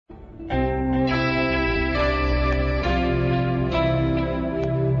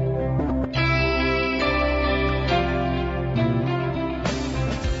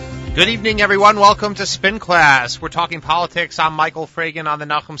Good evening, everyone. Welcome to Spin Class. We're talking politics. I'm Michael Fragan on the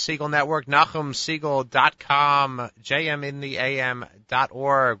Nachum Segal Network, NachumSegal.com,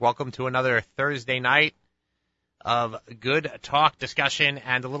 jmintheam.org. Welcome to another Thursday night of good talk, discussion,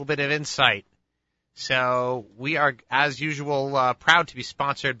 and a little bit of insight. So we are, as usual, proud to be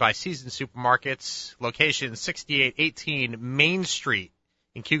sponsored by Season Supermarkets, location 6818 Main Street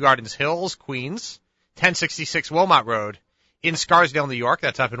in Kew Gardens Hills, Queens, 1066 Wilmot Road, in Scarsdale, New York,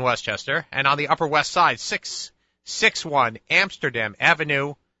 that's up in Westchester, and on the Upper West Side, 661 Amsterdam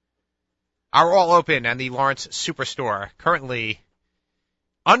Avenue, are all open, and the Lawrence Superstore, currently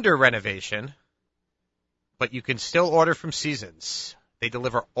under renovation, but you can still order from Seasons. They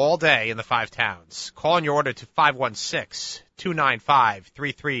deliver all day in the 5 towns. Call in your order to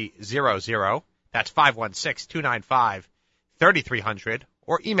 516-295-3300, that's 516-295-3300,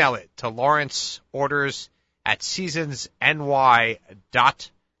 or email it to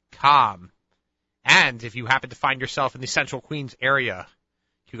lawrenceorders@seasonsny.com. And if you happen to find yourself in the central Queens area,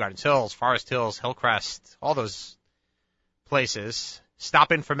 Kew Gardens Hills, Forest Hills, Hillcrest, all those places,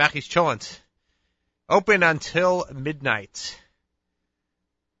 stop in for Mechi's Chillent. Open until midnight.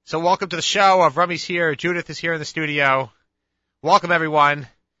 So welcome to the show. Rumy's here. Judith is here in the studio. Welcome, everyone.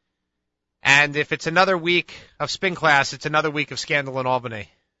 And if it's another week of Spin Class, it's another week of scandal in Albany.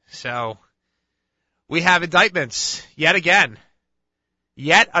 So we have indictments yet again.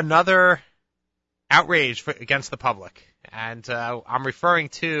 Yet another outrage against the public. And I'm referring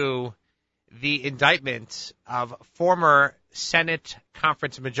to the indictment of former Senate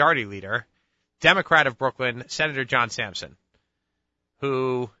Conference Majority Leader, Democrat of Brooklyn, Senator John Sampson,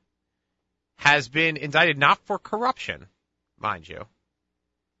 who has been indicted not for corruption, mind you.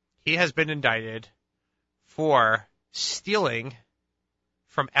 He has been indicted for stealing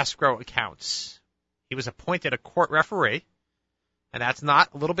from escrow accounts. He was appointed a court referee, and that's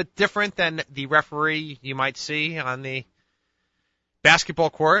not a little bit different than the referee you might see on the basketball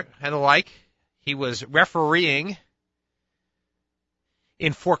court and the like. He was refereeing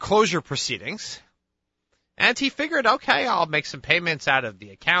in foreclosure proceedings, and he figured, okay, I'll make some payments out of the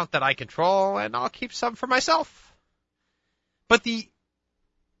account that I control, and I'll keep some for myself. But the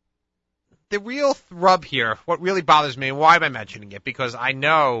real rub here, what really bothers me, and why am I mentioning it? Because I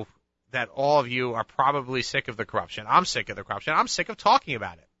know that all of you are probably sick of the corruption. I'm sick of the corruption. I'm sick of talking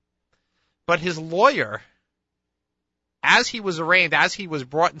about it. But his lawyer, as he was arraigned, as he was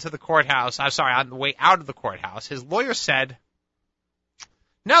brought into the courthouse, on the way out of the courthouse, his lawyer said,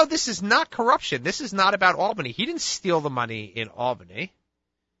 no, this is not corruption. This is not about Albany. He didn't steal the money in Albany.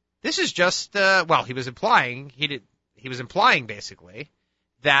 This is just, he was implying basically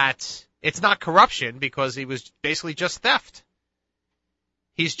that it's not corruption because he was basically just theft.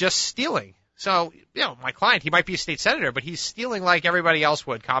 He's just stealing. So, my client, he might be a state senator, but he's stealing like everybody else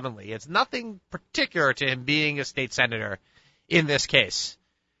would commonly. It's nothing particular to him being a state senator in this case.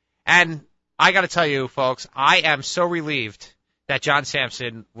 And I got to tell you, folks, I am so relieved that John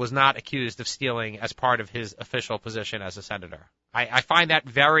Sampson was not accused of stealing as part of his official position as a senator. I find that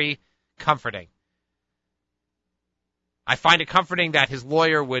very comforting. I find it comforting that his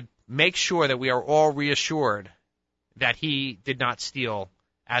lawyer would make sure that we are all reassured that he did not steal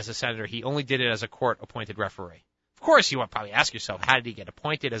as a senator. He only did it as a court-appointed referee. Of course, you would probably ask yourself, how did he get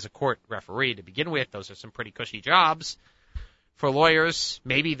appointed as a court referee to begin with? Those are some pretty cushy jobs for lawyers.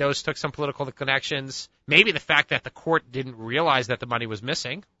 Maybe those took some political connections. Maybe the fact that the court didn't realize that the money was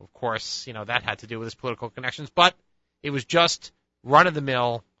missing. Of course, that had to do with his political connections. But it was just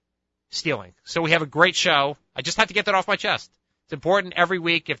run-of-the-mill stealing. So we have a great show. I just had to get that off my chest. It's important every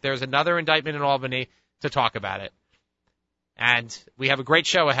week if there's another indictment in Albany to talk about it. And we have a great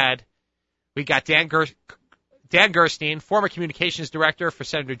show ahead. We got Dan Gerstein, former communications director for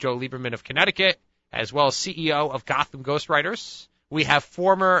Senator Joe Lieberman of Connecticut, as well as CEO of Gotham Ghostwriters. We have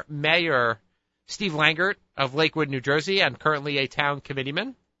former Mayor Steve Langert of Lakewood, New Jersey, and currently a town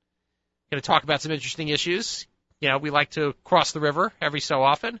committeeman. Going to talk about some interesting issues. We like to cross the river every so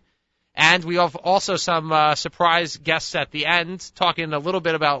often. And we have also some surprise guests at the end, talking a little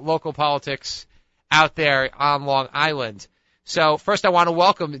bit about local politics out there on Long Island. So first I want to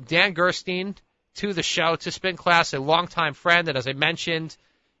welcome Dan Gerstein to the show, to Spin Class, a longtime friend, and as I mentioned,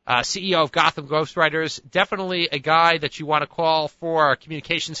 CEO of Gotham Ghostwriters, definitely a guy that you want to call for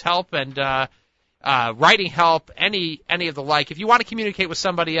communications help and writing help, any of the like. If you want to communicate with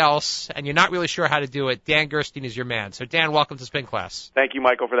somebody else and you're not really sure how to do it, Dan Gerstein is your man. So, Dan, welcome to Spin Class. Thank you,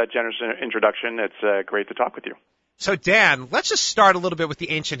 Michael, for that generous introduction. It's great to talk with you. So, Dan, let's just start a little bit with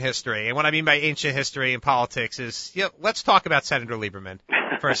the ancient history. And what I mean by ancient history in politics is, let's talk about Senator Lieberman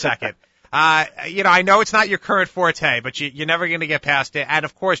for a second. I know it's not your current forte, but you're never going to get past it. And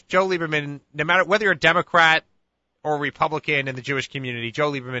of course, Joe Lieberman, no matter whether you're a Democrat or Republican in the Jewish community,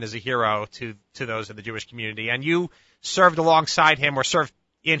 Joe Lieberman is a hero to those in the Jewish community. And you served alongside him or served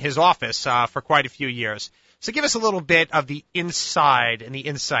in his office for quite a few years. So give us a little bit of the inside and the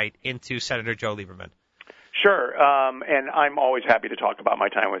insight into Senator Joe Lieberman. Sure, and I'm always happy to talk about my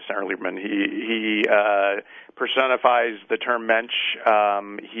time with Senator Lieberman. He personifies the term mensch.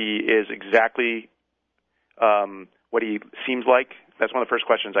 He is exactly what he seems like. That's one of the first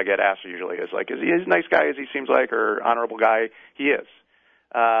questions I get asked usually is he as nice guy as he seems like or honorable guy? He is.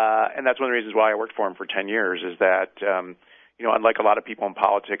 And that's one of the reasons why I worked for him for 10 years is that, unlike a lot of people in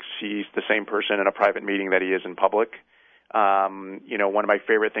politics, he's the same person in a private meeting that he is in public. One of my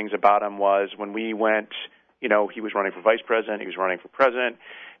favorite things about him was when we went, he was running for vice president, he was running for president.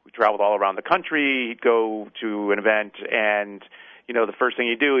 We traveled all around the country. He'd go to an event and, the first thing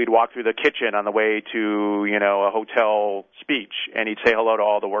he'd do, he'd walk through the kitchen on the way to, a hotel speech, and he'd say hello to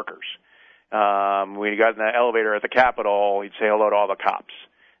all the workers. When he got in the elevator at the Capitol, he'd say hello to all the cops.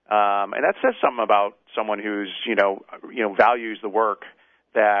 And that says something about someone who's, values the work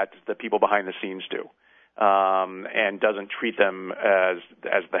that the people behind the scenes do, and doesn't treat them as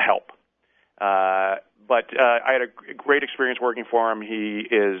the help. But I had a great experience working for him. He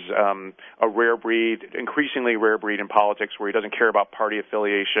is a rare breed, increasingly rare breed in politics, where he doesn't care about party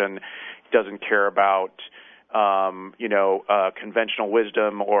affiliation. He doesn't care about, conventional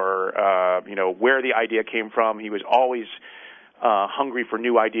wisdom or, where the idea came from. He was always hungry for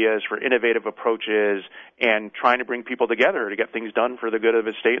new ideas, for innovative approaches, and trying to bring people together to get things done for the good of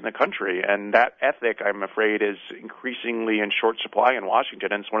his state and the country. And that ethic, I'm afraid, is increasingly in short supply in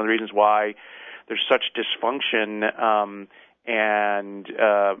Washington. And it's one of the reasons why there's such dysfunction and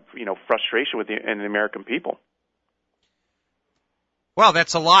frustration in the American people. Well,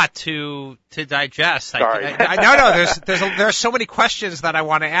 that's a lot to digest. Sorry. No. There's so many questions that I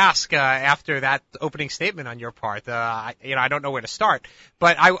want to ask after that opening statement on your part. I don't know where to start,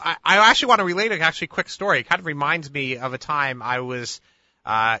 but I actually want to relate a quick story. It kind of reminds me of a time I was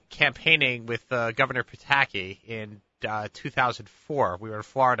campaigning with Governor Pataki in 2004. We were in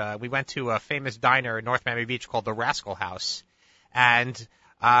Florida. We went to a famous diner in North Miami Beach called the Rascal House, and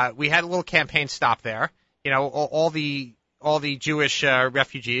we had a little campaign stop there. All the Jewish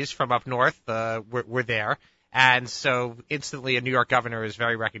refugees from up north were there, and so instantly a New York governor is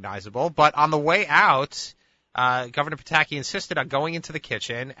very recognizable. But on the way out, Governor Pataki insisted on going into the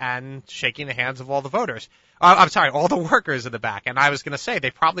kitchen and shaking the hands of all the voters. All the workers in the back. And I was going to say they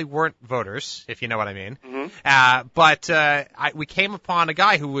probably weren't voters, if you know what I mean. Mm-hmm. But we came upon a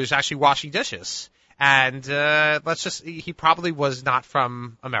guy who was actually washing dishes. And he probably was not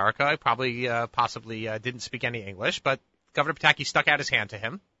from America. He probably possibly didn't speak any English. But Governor Pataki stuck out his hand to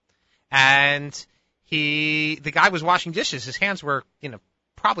him. And the guy was washing dishes. His hands were,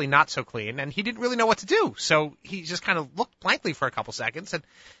 probably not so clean. And he didn't really know what to do. So he just kind of looked blankly for a couple seconds. And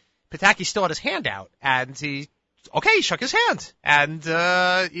Pataki still had his hand out, and he shook his hand, and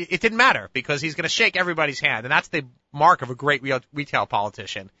it didn't matter because he's going to shake everybody's hand, and that's the mark of a great retail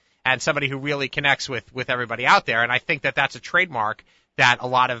politician and somebody who really connects with everybody out there. And I think that that's a trademark that a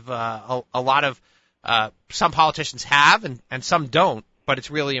lot of some politicians have and some don't, but it's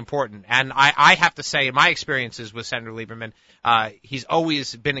really important. And I have to say, in my experiences with Senator Lieberman, he's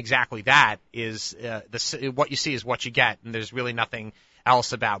always been exactly that. What you see is what you get, and there's really nothing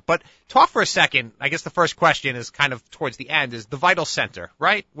else about. But talk for a second. I guess the first question is kind of towards the end, is the vital center,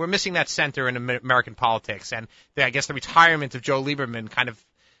 right? We're missing that center in American politics, and I guess the retirement of Joe Lieberman kind of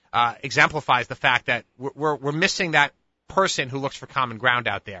exemplifies the fact that we're missing that person who looks for common ground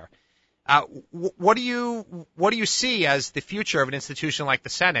out there. What do you see as the future of an institution like the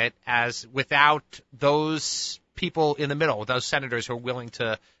Senate as without those people in the middle, those senators who are willing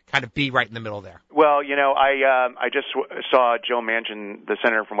to kind of be right in the middle there? Well, I just saw Joe Manchin, the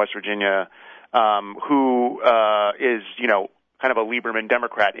senator from West Virginia, who is, kind of a Lieberman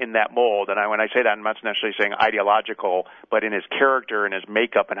Democrat in that mold. And when I say that, I'm not necessarily saying ideological, but in his character and his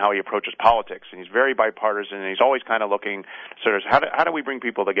makeup and how he approaches politics. And he's very bipartisan, and he's always kind of looking sort of how do we bring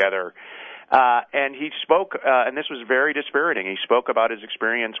people together? And he spoke, and this was very dispiriting. He spoke about his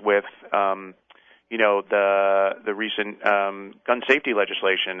experience with, the recent gun safety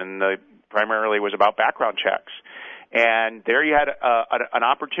legislation, and primarily was about background checks. And there you had an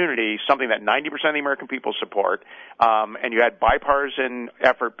opportunity, something that 90% of the American people support, and you had bipartisan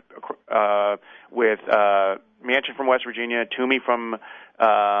effort with Manchin from West Virginia, Toomey from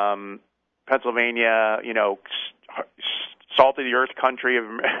Pennsylvania, salt of the earth country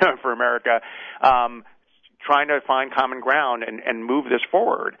for America, trying to find common ground and move this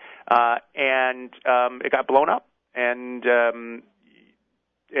forward. And it got blown up, and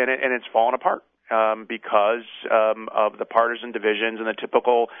it's fallen apart. Because of the partisan divisions and the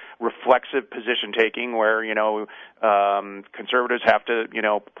typical reflexive position taking where, conservatives have to,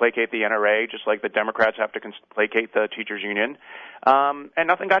 placate the NRA just like the Democrats have to placate the teachers union. And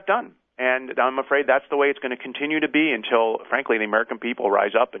nothing got done. And I'm afraid that's the way it's going to continue to be until, frankly, the American people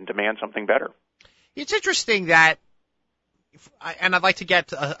rise up and demand something better. It's interesting that, and I'd like to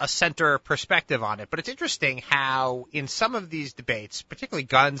get a center perspective on it, but it's interesting how in some of these debates, particularly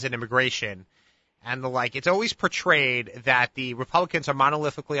guns and immigration, and the like, it's always portrayed that the Republicans are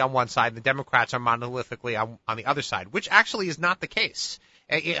monolithically on one side and the Democrats are monolithically on the other side, which actually is not the case.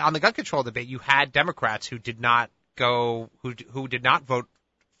 On the gun control debate, you had Democrats who did not vote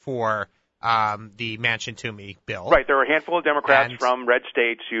for the Manchin-Toomey bill. Right. There were a handful of Democrats from red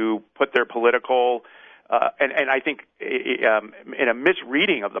states who put their political and I think in a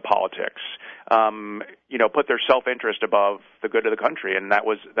misreading of the politics, put their self-interest above the good of the country, and that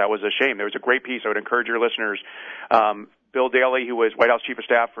was a shame. There was a great piece I would encourage your listeners. Bill Daley, who was White House Chief of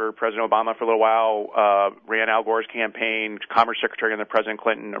Staff for President Obama for a little while, ran Al Gore's campaign, Commerce Secretary under President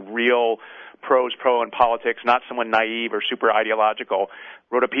Clinton, a real pro in politics, not someone naive or super ideological,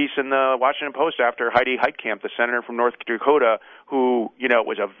 wrote a piece in the Washington Post after Heidi Heitkamp, the senator from North Dakota, who,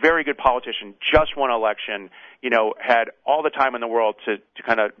 was a very good politician, just won an election, had all the time in the world to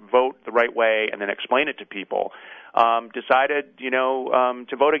kind of vote the right way and then explain it to people, decided,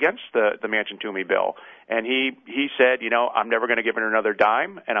 to vote against the Manchin-Toomey bill. And he said, I'm never going to give her another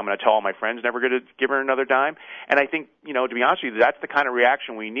dime, and I'm going to tell all my friends never going to give her another dime. And I think, to be honest with you, that's the kind of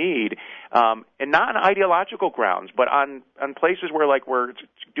reaction we need, and not on ideological grounds, but on places where, like, we're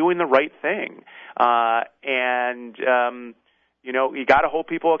doing the right thing. You got to hold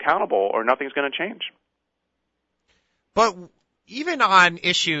people accountable, or nothing's going to change. But even on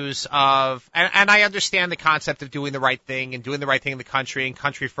issues of, and I understand the concept of doing the right thing and doing the right thing in the country and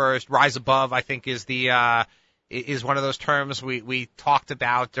country first, rise above, I think is one of those terms we talked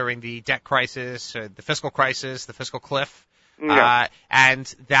about during the debt crisis, the fiscal cliff,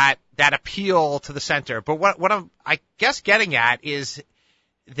 and that appeal to the center. But what I'm, I guess, getting at is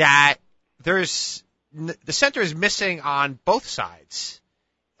that the center is missing on both sides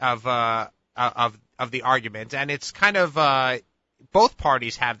of the argument, and it's kind of, both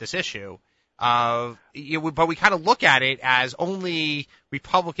parties have this issue but we kind of look at it as only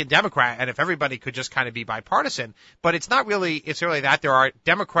Republican, Democrat, and if everybody could just kind of be bipartisan. But it's not really. It's really that there are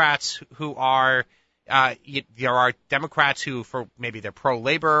Democrats who are. There are Democrats who, for maybe they're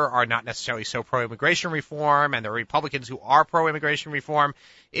pro-labor, are not necessarily so pro-immigration reform, and there are Republicans who are pro-immigration reform.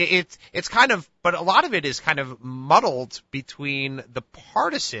 It's kind of, but a lot of it is kind of muddled between the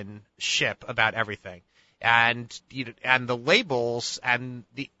partisanship about everything, and the labels and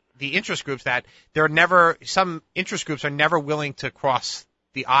the interest groups that some interest groups are never willing to cross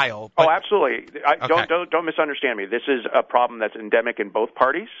the aisle. But, absolutely. Don't misunderstand me. This is a problem that's endemic in both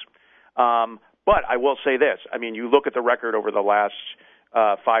parties. But I will say this. I mean, you look at the record over the last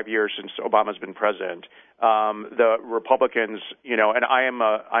 5 years since Obama's been president. The Republicans, and I am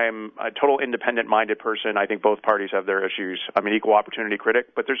a total independent-minded person. I think both parties have their issues. I'm an equal opportunity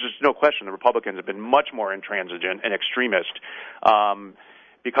critic, but there's just no question the Republicans have been much more intransigent and extremist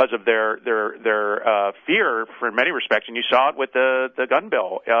because of their fear, for many respects, and you saw it with the gun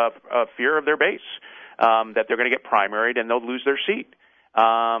bill, fear of their base, that they're going to get primaried and they'll lose their seat.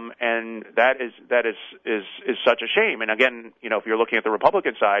 And that is such a shame. And again, if you're looking at the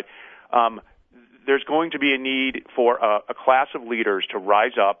Republican side, there's going to be a need for a class of leaders to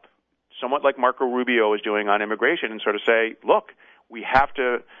rise up, somewhat like Marco Rubio is doing on immigration, and sort of say, look, we have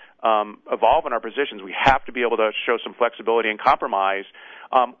to evolve in our positions. We have to be able to show some flexibility and compromise,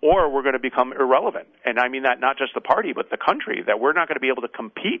 or we're going to become irrelevant. And I mean that not just the party, but the country, that we're not going to be able to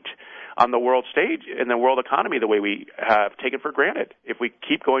compete on the world stage in the world economy the way we have taken for granted. If we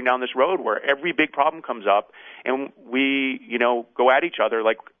keep going down this road where every big problem comes up and we, go at each other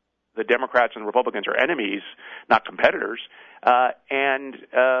like the Democrats and Republicans are enemies, not competitors, and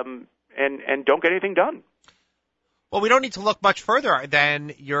don't get anything done. Well, we don't need to look much further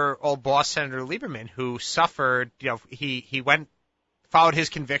than your old boss, Senator Lieberman, who suffered, he followed his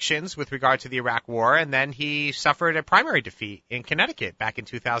convictions with regard to the Iraq War, and then he suffered a primary defeat in Connecticut back in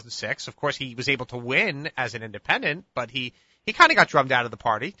 2006. Of course, he was able to win as an independent, but he kind of got drummed out of the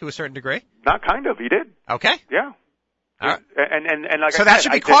party to a certain degree. Not kind of, he did. Okay. Yeah. Right. And like so I that said,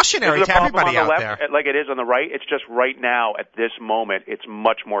 should be cautionary to everybody out left, there. Like it is on the right. It's just right now, at this moment, it's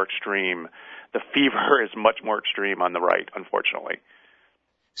much more extreme. The fever is much more extreme on the right, unfortunately.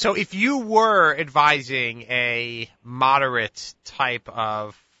 So if you were advising a moderate type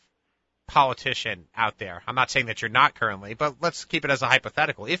of politician out there, I'm not saying that you're not currently, but let's keep it as a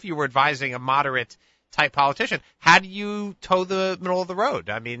hypothetical. If you were advising a moderate type politician, how do you toe the middle of the road?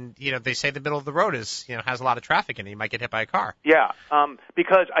 I mean, they say the middle of the road is, has a lot of traffic in it. You might get hit by a car. Yeah,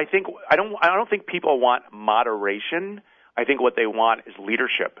 because I don't think people want moderation. I think what they want is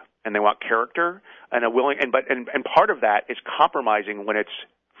leadership, and they want character and and part of that is compromising when it's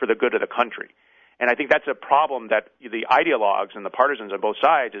for the good of the country. And I think that's a problem that the ideologues and the partisans on both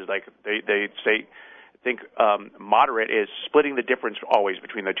sides is like they think moderate is splitting the difference always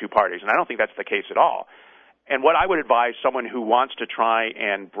between the two parties, and I don't think that's the case at all. And what I would advise someone who wants to try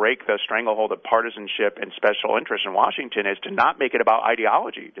and break the stranglehold of partisanship and special interest in Washington is to not make it about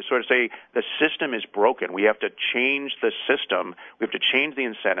ideology, to sort of say the system is broken. We have to change the system. We have to change the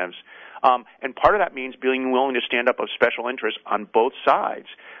incentives. And part of that means being willing to stand up of special interest on both sides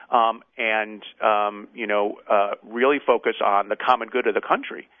really focus on the common good of the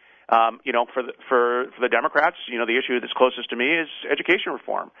country. For the Democrats, the issue that's closest to me is education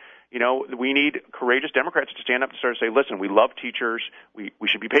reform. We need courageous Democrats to stand up and sort of say, listen, we love teachers. We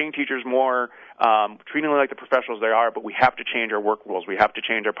should be paying teachers more, treating them like the professionals they are, but we have to change our work rules. We have to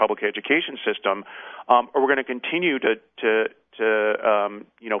change our public education system, or we're going to continue to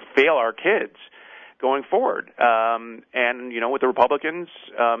fail our kids going forward. With the Republicans,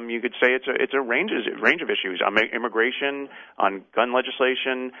 you could say it's a range of issues on immigration, on gun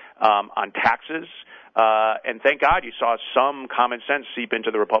legislation, on taxes. And thank God you saw some common sense seep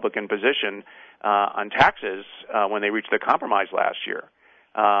into the Republican position on taxes when they reached the compromise last year,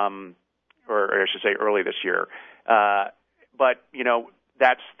 or I should say early this year. But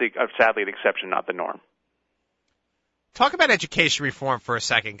that's sadly the exception, not the norm. Talk about education reform for a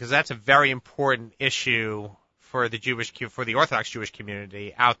second, because that's a very important issue for the Orthodox Jewish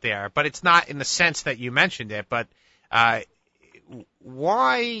community out there. But it's not in the sense that you mentioned it. But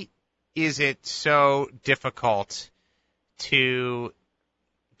why is it so difficult to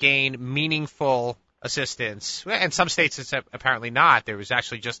gain meaningful assistance? In some states, it's apparently not. There was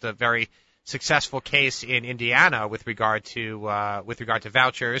actually just a very successful case in Indiana with regard to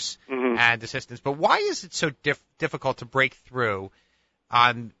vouchers and assistance. But why is it so difficult to break through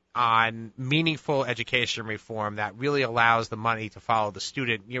on meaningful education reform that really allows the money to follow the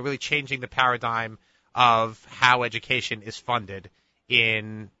student? Really changing the paradigm of how education is funded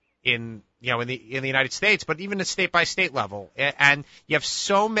in the United States, but even at state by state level. And you have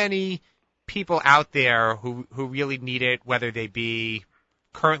so many people out there who really need it, whether they be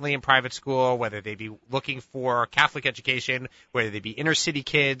currently in private school, whether they be looking for Catholic education, whether they be inner city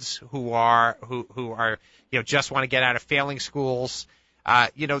kids who are just want to get out of failing schools.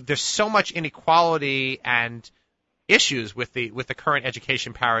 There's so much inequality and issues with the current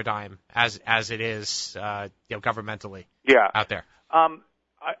education paradigm as it is governmentally out there.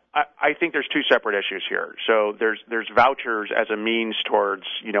 I think there's two separate issues here. So there's vouchers as a means towards,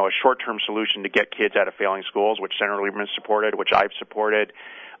 a short-term solution to get kids out of failing schools, which Senator Lieberman supported, which I've supported.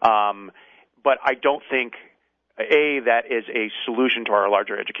 But I don't think that is a solution to our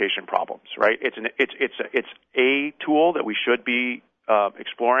larger education problems, right? It's a tool that we should be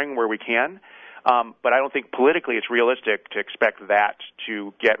exploring where we can. But I don't think politically it's realistic to expect that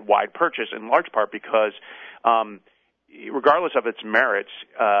to get wide purchase, in large part because regardless of its merits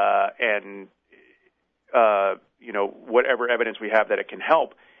and whatever evidence we have that it can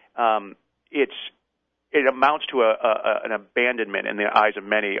help, it amounts to an abandonment in the eyes of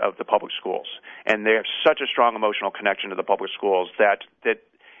many of the public schools, and they have such a strong emotional connection to the public schools that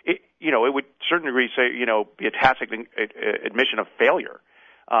it would to a certain degree be a tacit admission of failure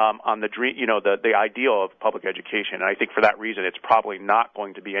on the dream, the ideal of public education. And I think for that reason, it's probably not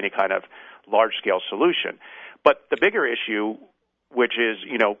going to be any kind of large-scale solution. But the bigger issue, which is,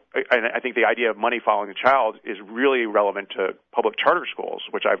 and I think the idea of money following the child is really relevant to public charter schools,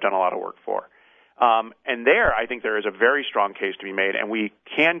 which I've done a lot of work for. And there, I think there is a very strong case to be made, and we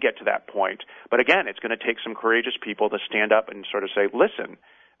can get to that point. But again, it's going to take some courageous people to stand up and sort of say, listen,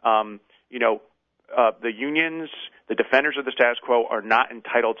 the unions, the defenders of the status quo are not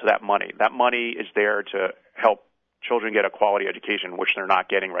entitled to that money. That money is there to help children get a quality education, which they're not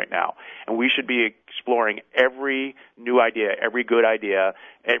getting right now. And we should be exploring every new idea, every good idea,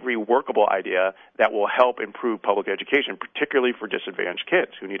 every workable idea that will help improve public education, particularly for disadvantaged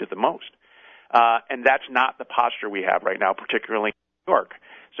kids who need it the most. And that's not the posture we have right now, particularly in New York.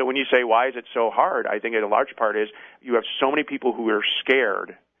 So when you say, why is it so hard, I think a large part is you have so many people who are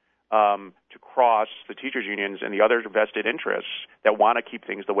scared to cross the teachers' unions and the other vested interests that want to keep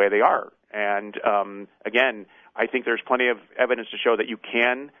things the way they are. And again, I think there's plenty of evidence to show that you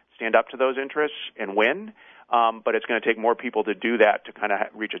can stand up to those interests and win, but it's going to take more people to do that to kind of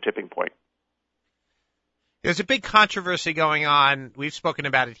reach a tipping point. There's a big controversy going on. We've spoken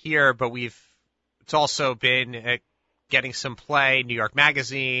about it here, but it's also been getting some play. New York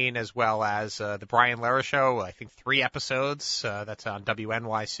Magazine, as well as the Brian Lehrer Show. I think 3 episodes. That's on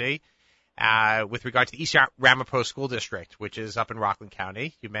WNYC. With regard to the East Ramapo School District, which is up in Rockland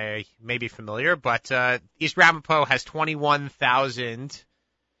County. You may be familiar, but East Ramapo has 21,000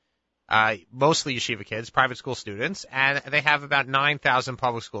 mostly yeshiva kids, private school students, and they have about 9,000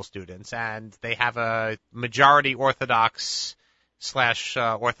 public school students, and they have a majority Orthodox /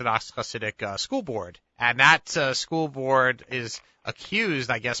 Orthodox Hasidic school board, and that school board is accused,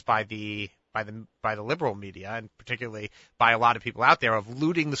 I guess, by the liberal media, and particularly by a lot of people out there, of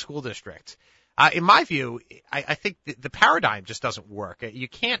looting the school district. In my view, I think the paradigm just doesn't work. You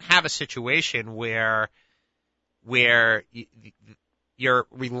can't have a situation where you're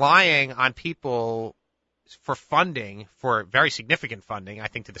relying on people for funding, for very significant funding, I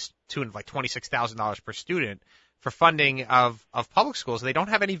think to the tune of like $26,000 per student, for funding of public schools. They don't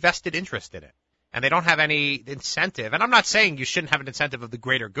have any vested interest in it. And they don't have any incentive. And I'm not saying you shouldn't have an incentive of the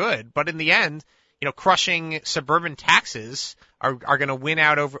greater good, but in the end, crushing suburban taxes are going to win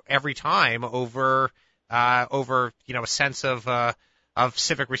out every time over a sense of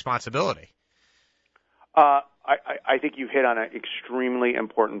civic responsibility. I think you've hit on an extremely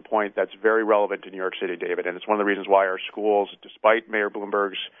important point that's very relevant to New York City, David, and it's one of the reasons why our schools, despite Mayor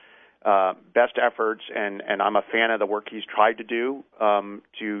Bloomberg's best efforts, and I'm a fan of the work he's tried to do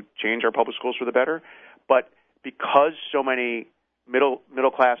to change our public schools for the better, but because so many middle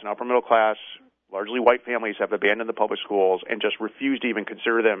class and upper middle class, largely white families have abandoned the public schools and just refuse to even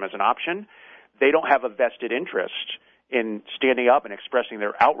consider them as an option, they don't have a vested interest in standing up and expressing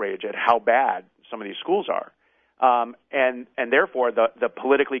their outrage at how bad some of these schools are. And therefore, the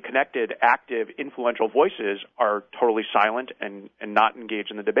politically connected, active, influential voices are totally silent and not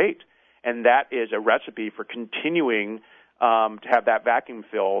engaged in the debate. And that is a recipe for continuing to have that vacuum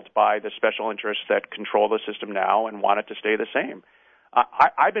filled by the special interests that control the system now and want it to stay the same.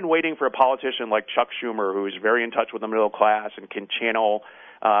 I've been waiting for a politician like Chuck Schumer, who is very in touch with the middle class and can channel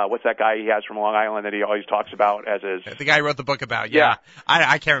what's that guy he has from Long Island that he always talks about as his... The guy who wrote the book about, yeah.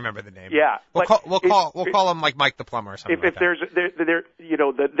 I can't remember the name. Yeah. We'll call him like Mike the Plumber or something like that.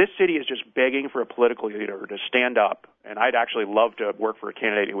 This city is just begging for a political leader to stand up, and I'd actually love to work for a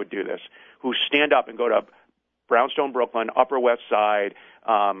candidate who would do this, who stand up and go to Brownstone, Brooklyn, Upper West Side,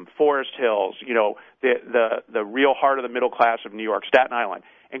 Forest Hills, the real heart of the middle class of New York, Staten Island,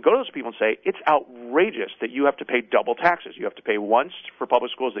 and go to those people and say, it's outrageous that you have to pay double taxes. You have to pay once for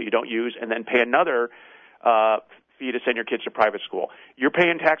public schools that you don't use and then pay another fee to send your kids to private school. You're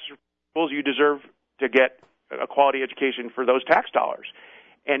paying taxes for schools. You deserve to get a quality education for those tax dollars.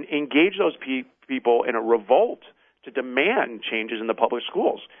 And engage those people in a revolt to demand changes in the public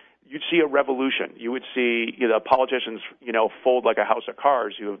schools. You'd see a revolution. You would see politicians, fold like a house of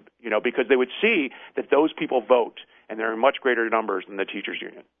cards, because they would see that those people vote, and they're in much greater numbers than the teachers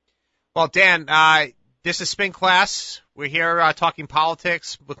union. Well, Dan, this is Spin Class. We're here talking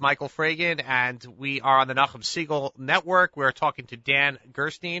politics with Michael Fragan, and we are on the Nachum Segal Network. We're talking to Dan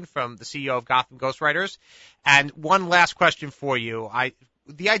Gerstein, from the CEO of Gotham Ghostwriters. And one last question for you.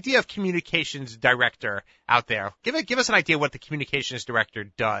 The idea of communications director out there, give us an idea what the communications director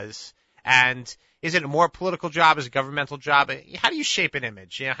does. And is it a more political job? Is it a governmental job? How do you shape an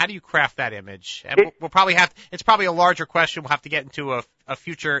image? How do you craft that image? And we'll probably it's probably a larger question. We'll have to get into a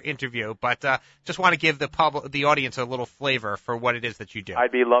future interview, but just want to give the audience a little flavor for what it is that you do.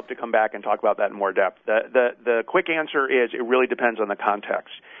 I'd be love to come back and talk about that in more depth. The quick answer is it really depends on the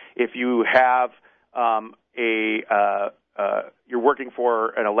context. If you have you're working for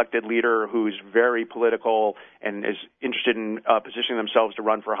an elected leader who's very political and is interested in positioning themselves to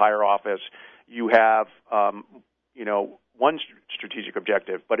run for higher office, you have, one strategic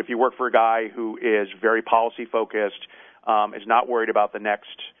objective. But if you work for a guy who is very policy focused, is not worried about the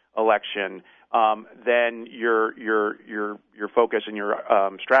next election, then your focus and your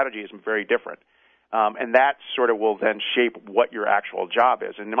strategy is very different. And that sort of will then shape what your actual job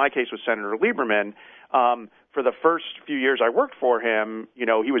is. And in my case with Senator Lieberman, for the first few years I worked for him, he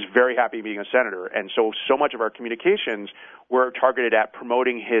was very happy being a senator. And so much of our communications were targeted at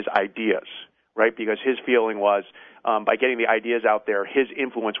promoting his ideas, right? Because his feeling was by getting the ideas out there, his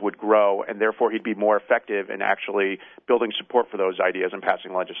influence would grow, and therefore he'd be more effective in actually building support for those ideas and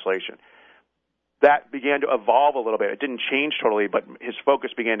passing legislation. that began to evolve a little bit. It didn't change totally, but his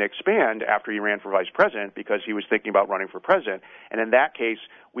focus began to expand after he ran for vice president because he was thinking about running for president. And in that case,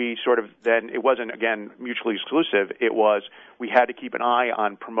 we sort of then, it wasn't, again, mutually exclusive. It was we had to keep an eye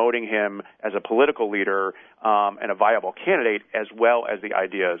on promoting him as a political leader and a viable candidate as well as the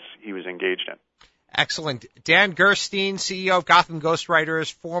ideas he was engaged in. Excellent. Dan Gerstein, CEO of Gotham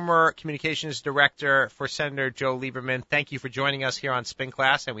Ghostwriters, former communications director for Senator Joe Lieberman. Thank you for joining us here on Spin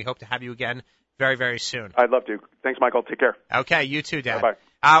Class, and we hope to have you again very, very soon. I'd love to. Thanks, Michael. Take care. Okay, you too, Dan. Bye-bye.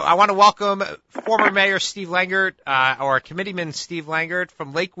 I want to welcome former Mayor Steve Langert, or Committeeman Steve Langert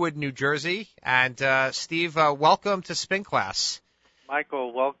from Lakewood, New Jersey. And Steve, welcome to Spin Class.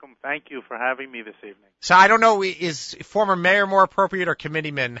 Michael, welcome. Thank you for having me this evening. So I don't know, is former mayor more appropriate or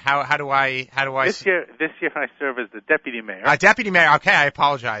committeeman? How do I? This year I serve as the deputy mayor. Deputy mayor. Okay, I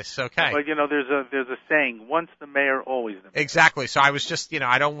apologize. Okay. But there's a saying: once the mayor, always the mayor. Exactly. So I was just,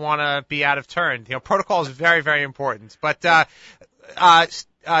 I don't want to be out of turn. Protocol is very, very important. But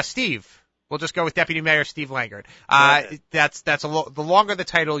Steve. We'll just go with Deputy Mayor Steve Langert. The longer the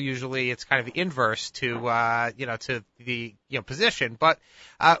title, usually it's kind of the inverse to the position. But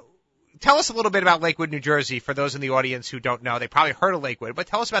tell us a little bit about Lakewood, New Jersey, for those in the audience who don't know. They probably heard of Lakewood, but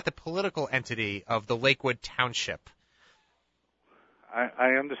tell us about the political entity of the Lakewood Township.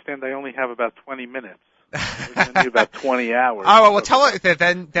 I understand I only have about 20 minutes. We're going to need about 20 hours. Oh, well, tell us,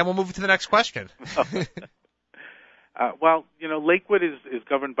 then we'll move to the next question. Lakewood is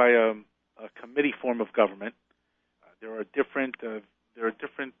governed by a committee form of government. There are different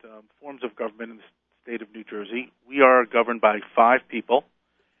forms of government in the state of New Jersey. We are governed by 5 people.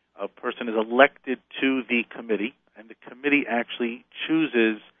 A person is elected to the committee, and the committee actually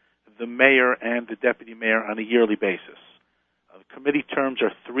chooses the mayor and the deputy mayor on a yearly basis. The committee terms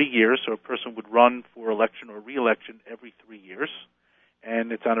are 3 years, so a person would run for election or re-election every 3 years,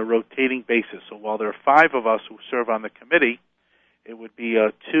 and it's on a rotating basis. So while there are 5 of us who serve on the committee, it would be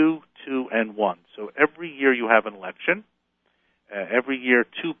 2, 2, and 1. So every year you have an election. Every year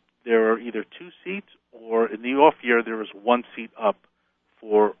there are either 2 seats, or in the off year there is 1 seat up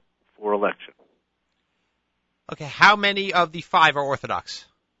for election. Okay, how many of the 5 are Orthodox?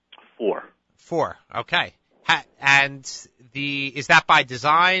 4. 4. Okay. And is that by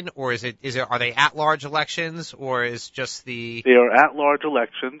design, or are they at-large elections, or is just the? They are at-large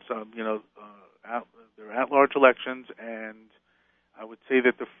elections. They're at-large elections, and I would say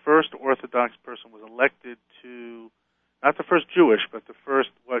that the first Orthodox person was elected to, not the first Jewish, but the first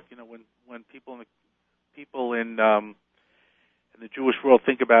when people in the Jewish world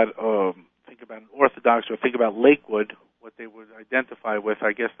think about an Orthodox or think about Lakewood, what they would identify with,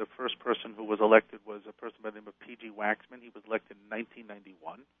 I guess the first person who was elected was a person by the name of P.G. Waxman. He was elected in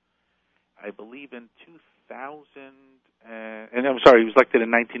 1991. I believe in 2000, and I'm sorry, he was elected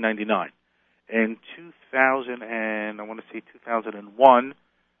in 1999. In 2000, and I want to say 2001,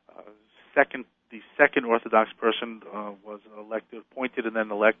 the second Orthodox person was appointed and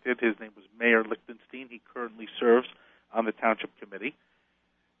then elected. His name was Mayor Lichtenstein. He currently serves on the Township Committee.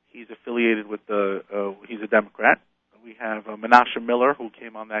 He's affiliated with he's a Democrat. We have Menashe Miller, who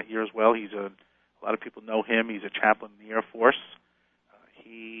came on that year as well. A lot of people know him. He's a chaplain in the Air Force.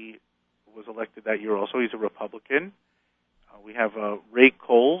 He was elected that year also. He's a Republican. We have Ray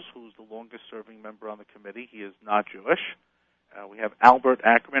Coles, who's the longest-serving member on the committee. He is not Jewish. We have Albert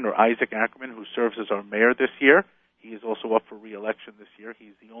Ackerman, or Isaac Ackerman, who serves as our mayor this year. He is also up for re-election this year.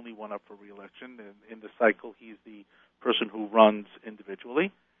 He's the only one up for re-election. In the cycle, he's the person who runs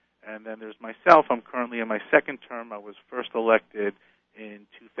individually. And then there's myself. I'm currently in my second term. I was first elected in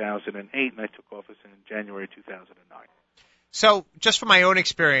 2008, and I took office in January 2009. So just from my own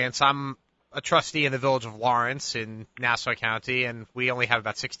experience, I'm a trustee in the village of Lawrence in Nassau County, and we only have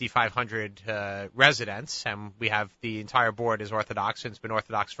about 6,500 residents, and we have the entire board is Orthodox, and it's been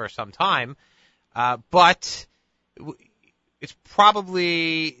Orthodox for some time. But it's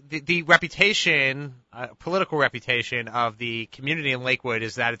probably the reputation, political reputation of the community in Lakewood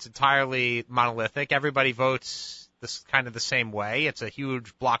is that it's entirely monolithic. Everybody votes kind of the same way. It's a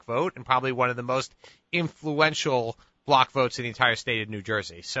huge block vote and probably one of the most influential block votes in the entire state of New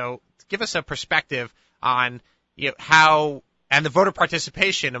Jersey. So give us a perspective on how, and the voter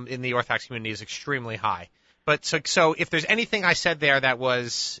participation in the Orthodox community is extremely high. But so if there's anything I said there that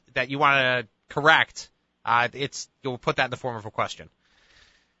you want to correct, you'll put that in the form of a question.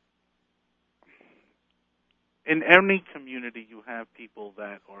 In any community, you have people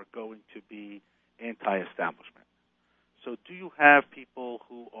that are going to be anti-establishment. So do you have people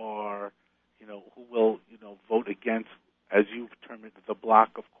who are, who will, vote against, as you've termed it, the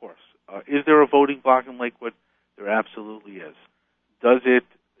block? Of course. Is there a voting block in Lakewood? There absolutely is. Does it,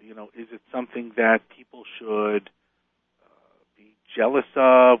 is it something that people should be jealous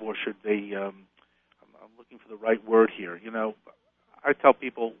of, or should they? I'm looking for the right word here. I tell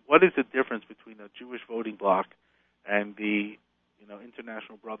people, what is the difference between a Jewish voting bloc and the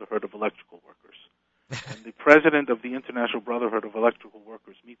International Brotherhood of Electrical Workers? And the president of the International Brotherhood of Electrical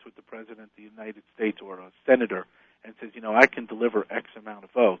Workers meets with the president of the United States or a senator and says, I can deliver X amount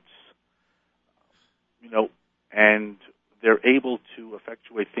of votes, and they're able to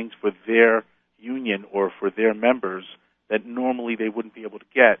effectuate things for their union or for their members that normally they wouldn't be able to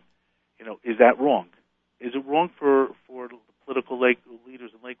get. Is that wrong? Is it wrong for the political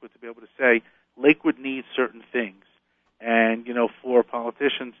leaders in Lakewood to be able to say, Lakewood needs certain things, and, for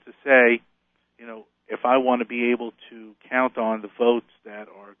politicians to say, if I want to be able to count on the votes that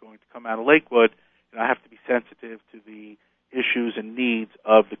are going to come out of Lakewood, I have to be sensitive to the issues and needs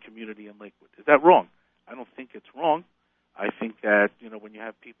of the community in Lakewood. Is that wrong? I don't think it's wrong. I think that, when you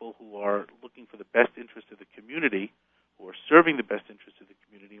have people who are looking for the best interest of the community, who are serving the best interest of the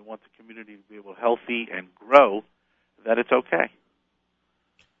community and want the community to be able to healthy and grow, that it's okay.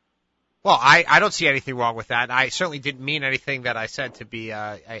 Well, I don't see anything wrong with that. I certainly didn't mean anything that I said to be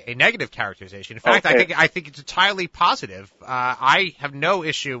a negative characterization. In fact, okay. I think it's entirely positive. I have no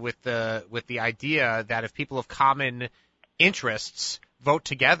issue with the idea that if people of common interests vote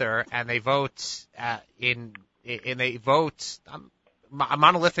together and they vote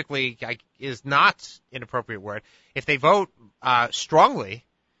monolithically is not an appropriate word. If they vote strongly,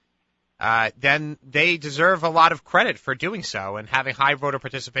 then they deserve a lot of credit for doing so, and having high voter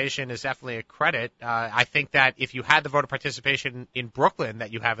participation is definitely a credit. I think that if you had the voter participation in Brooklyn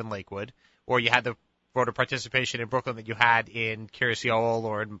that you have in Lakewood, or you had the voter participation in Brooklyn that you had in Kiryas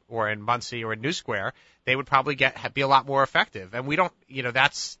Yoel or in Monsey or in New Square, they would probably be a lot more effective. And we don't,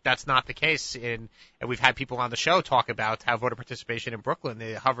 that's not the case. And we've had people on the show talk about how voter participation in Brooklyn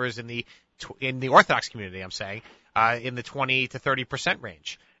hovers in the Orthodox community. I'm saying in the 20 to 30%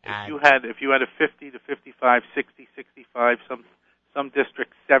 range. If you had a 50 to 55, 60, 65, some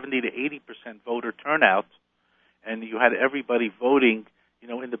districts 70 to 80% voter turnout, and you had everybody voting,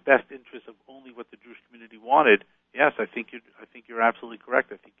 in the best interest of only what the Jewish community wanted, yes, I think you're absolutely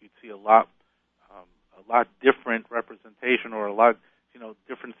correct. I think you'd see a lot different representation or a lot,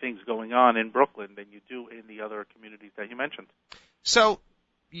 different things going on in Brooklyn than you do in the other communities that you mentioned. So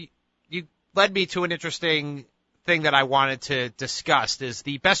you led me to an interesting thing that I wanted to discuss is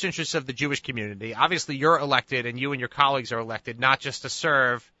the best interests of the Jewish community. Obviously, you're elected and you and your colleagues are elected not just to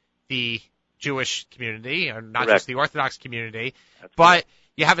serve the Jewish community or not Correct. just the Orthodox community, That's but correct.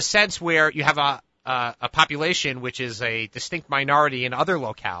 you have a sense where you have a population which is a distinct minority in other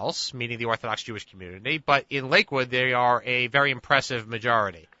locales, meaning the Orthodox Jewish community, but in Lakewood they are a very impressive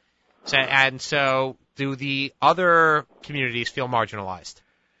majority. So do the other communities feel marginalized?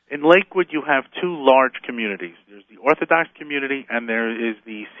 In Lakewood, you have two large communities. There's the Orthodox community, and there is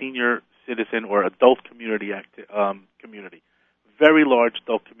the senior citizen or adult community. Very large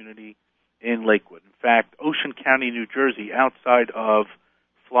adult community in Lakewood. In fact, Ocean County, New Jersey, outside of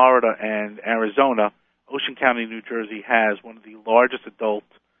Florida and Arizona, Ocean County, New Jersey has one of the largest adult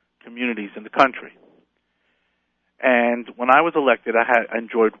communities in the country. And when I was elected, I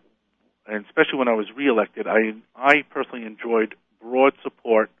enjoyed, and especially when I was reelected, I personally enjoyed broad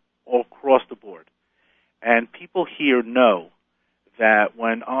support all across the board. And people here know that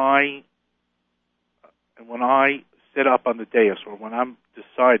when I sit up on the dais or when I'm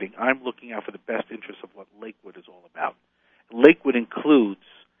deciding, I'm looking out for the best interests of what Lakewood is all about. Lakewood includes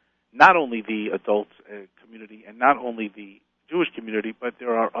not only the adult community and not only the Jewish community, but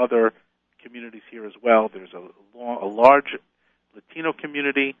there are other communities here as well. There's a large Latino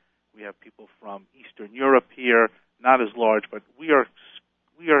community. We have people from Eastern Europe here, not as large, but we are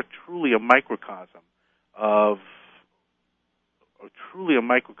truly a microcosm of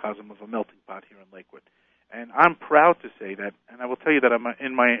a melting pot here in Lakewood. And I'm proud to say that, and I will tell you that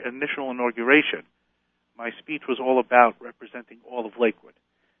in my initial inauguration, my speech was all about representing all of Lakewood,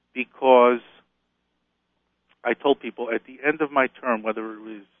 because I told people at the end of my term, whether it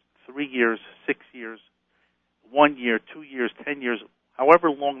was 3 years, 6 years, 1 year, 2 years, 10 years, however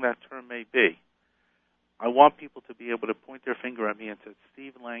long that term may be, I want people to be able to point their finger at me and say,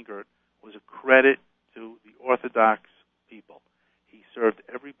 Steve Langert was a credit to the Orthodox people. He served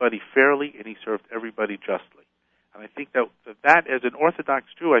everybody fairly and he served everybody justly. And I think that as an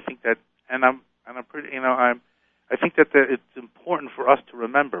Orthodox Jew, I think that, I think that it's important for us to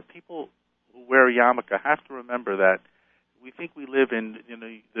remember. People who wear a yarmulke have to remember that we think we live in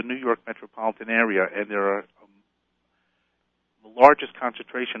the New York metropolitan area, and there are the largest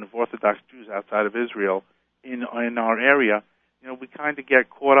concentration of Orthodox Jews outside of Israel in our area. we kind of get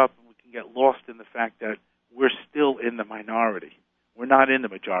caught up and we can get lost in the fact that we're still in the minority. We're not in the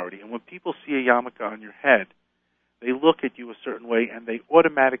majority. And when people see a yarmulke on your head, they look at you a certain way and they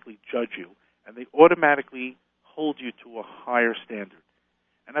automatically judge you and they automatically hold you to a higher standard.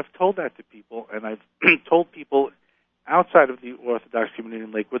 And I've told that to people, and I've told people outside of the Orthodox community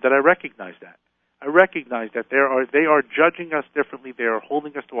in Lakewood that I recognize that. I recognize that they are judging us differently. They are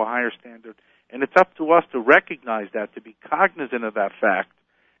holding us to a higher standard, and it's up to us to recognize that, to be cognizant of that fact,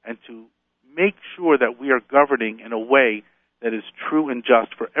 and to make sure that we are governing in a way that is true and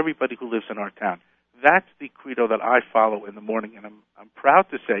just for everybody who lives in our town. That's the credo that I follow in the morning, and I'm proud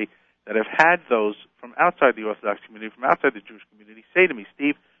to say that I've had those from outside the Orthodox community, from outside the Jewish community, say to me,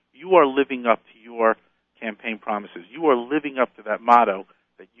 Steve, you are living up to your campaign promises. You are living up to that motto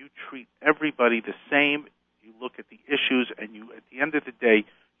that you treat everybody the same, you look at the issues, and you, at the end of the day,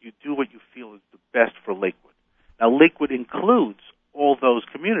 you do what you feel is the best for Lakewood. Now, Lakewood includes all those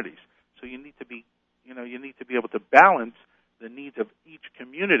communities, so you need to be able to balance the needs of each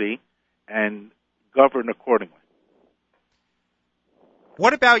community and govern accordingly.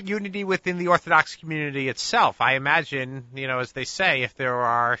 What about unity within the Orthodox community itself? I imagine, as they say, if there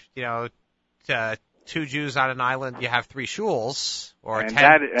are, 2 Jews on an island, you have 3 shuls, or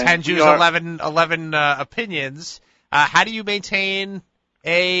 10 Jews, 11 opinions. How do you maintain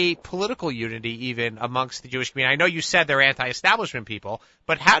a political unity even amongst the Jewish community? I know you said they're anti-establishment people,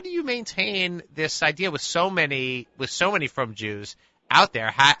 but how do you maintain this idea with so many from Jews out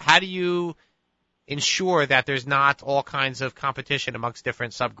there? How do you ensure that there's not all kinds of competition amongst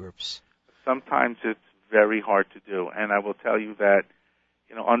different subgroups? Sometimes it's very hard to do, and I will tell you that,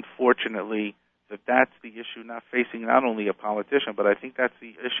 unfortunately, that's the issue not facing not only a politician, but I think that's the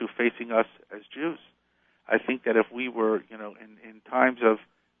issue facing us as Jews. I think that if we were, in times of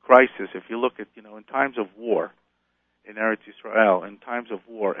crisis, if you look at, in times of war, in Eretz Yisrael, in times of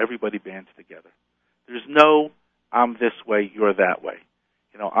war, everybody bands together. There's no, I'm this way, you're that way.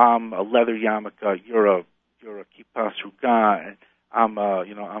 I'm a leather yarmulke, you're a kippah sruga, and I'm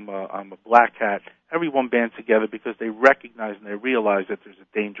a black hat. Everyone bands together because they recognize and they realize that there's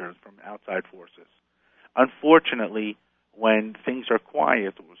a danger from outside forces. Unfortunately, when things are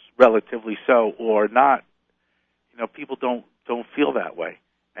quiet, or relatively so, or not, people don't feel that way.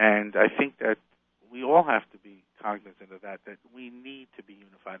 And I think that we all have to be cognizant of that we need to be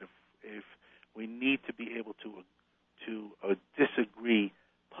unified. If we need to be able to disagree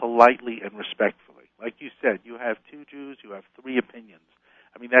politely and respectfully. Like you said, you have 2 Jews, you have 3 opinions.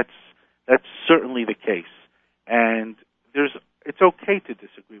 I mean, that's certainly the case. And it's okay to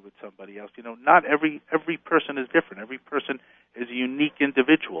disagree with somebody else. Not every person is different. Every person is a unique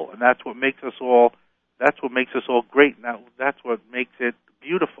individual, and that's what makes us all great. Now, that's what makes it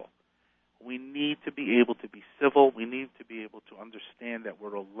beautiful. We need to be able to be civil. We need to be able to understand that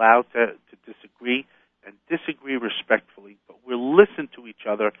we're allowed to disagree and disagree respectfully, but we'll listen to each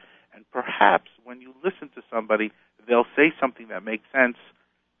other, and perhaps when you listen to somebody, they'll say something that makes sense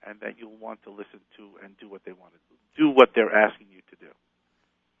and that you'll want to listen to and do what they want to do what they're asking you to do.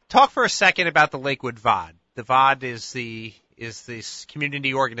 Talk for a second about the Lakewood VOD. The VOD is this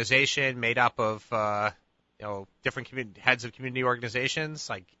community organization made up of different heads of community organizations,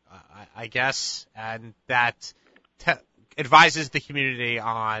 I guess, and that advises the community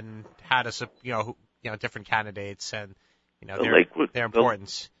on how to different candidates and their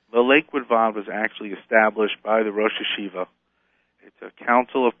importance. The Lakewood VOD was actually established by the Rosh Yeshiva. It's a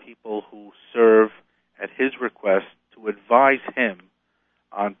council of people who serve at his request to advise him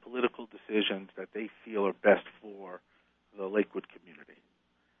on political decisions that they feel are best for the Lakewood community.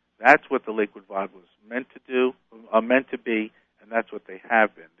 That's what the Lakewood VOD was meant to be, and that's what they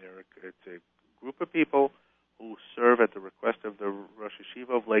have been. It's a group of people who serve at the request of the Rosh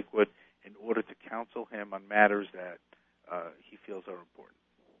Yeshiva of Lakewood in order to counsel him on matters that he feels are important.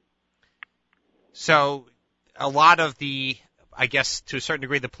 So a lot of the, I guess, to a certain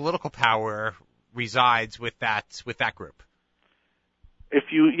degree, the political power resides with that group.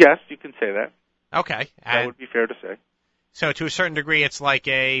 Yes, you can say that. Okay. That would be fair to say. So to a certain degree, it's like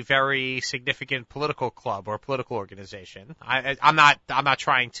a very significant political club or political organization. I'm not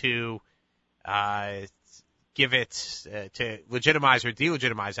trying to give it to legitimize or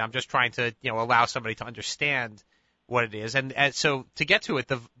delegitimize it. I'm just trying to allow somebody to understand what it is. And so to get to it,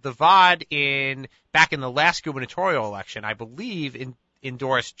 the VOD back in the last gubernatorial election, I believe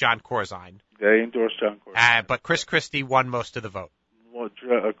endorsed John Corzine. They endorsed John Corzine. But Chris Christie won most of the vote. Well,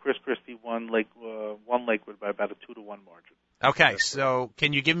 Chris Christie won Lakewood by about a 2-1 margin. Okay, so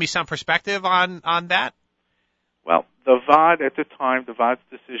can you give me some perspective on that? Well, the VOD at the time, the VOD's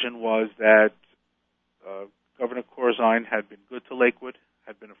decision was that Governor Corzine had been good to Lakewood,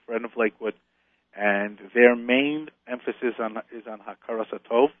 had been a friend of Lakewood, and their main emphasis is on Hakaras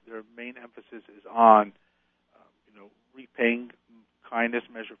Hatov. Their main emphasis is on, repaying kindness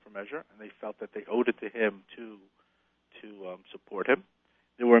measure for measure, and they felt that they owed it to him to support him.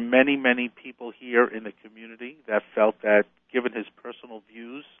 There were many, many people here in the community that felt that, given his personal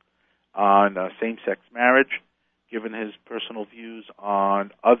views on same-sex marriage, given his personal views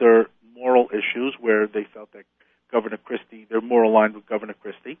on other moral issues where they felt that Governor Christie, they're more aligned with Governor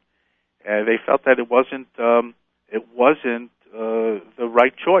Christie, they felt that it wasn't the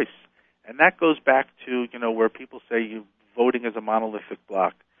right choice. And that goes back to, where people say voting as a monolithic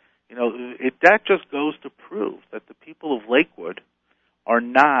bloc. That just goes to prove that the people of Lakewood are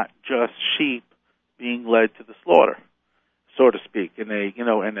not just sheep being led to the slaughter, so to speak.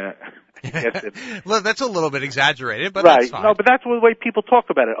 Well, that's a little bit exaggerated, but right. That's fine. No, but that's the way people talk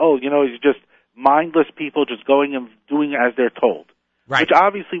about it. Oh, it's just mindless people just going and doing as they're told. Right. Which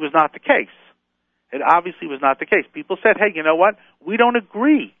obviously was not the case. It obviously was not the case. People said, hey, you know what? We don't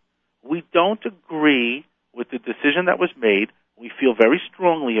agree. We don't agree with the decision that was made. We feel very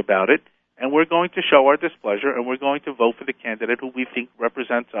strongly about it, and we're going to show our displeasure, and we're going to vote for the candidate who we think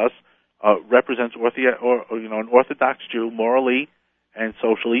represents us, represents an Orthodox Jew morally and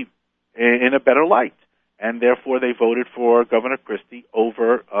socially in a better light. And therefore they voted for Governor Christie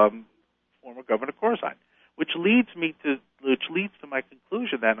over former Governor Corzine. Which leads to my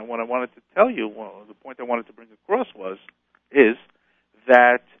conclusion then, and what I wanted to tell you, the point I wanted to bring across is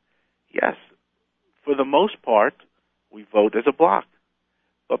that, yes, for the most part, we vote as a bloc.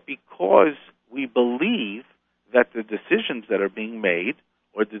 But because we believe that the decisions that are being made,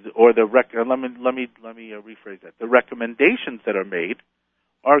 let me rephrase that, the recommendations that are made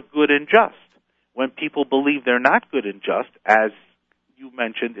are good and just. When people believe they're not good and just, as you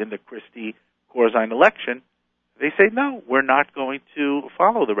mentioned in the Christie-Corzine election, they say, no, we're not going to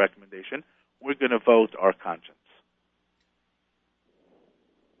follow the recommendation. We're going to vote our conscience.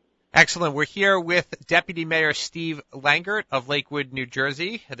 Excellent. We're here with Deputy Mayor Steve Langert of Lakewood, New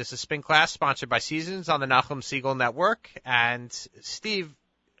Jersey. This is Spin Class, sponsored by Seasons on the Nachum Segal Network. And, Steve,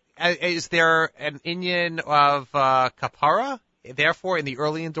 is there an inyan of kapara, therefore, in the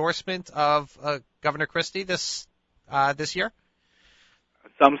early endorsement of Governor Christie this year?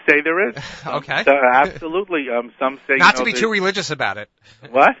 Some say there is. Okay. Absolutely. Some say not to be too religious about it.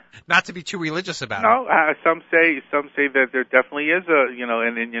 What? Not to be too religious about it. No. Some say that there definitely is an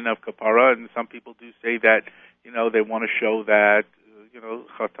inyan of kapara, and some people do say that they want to show that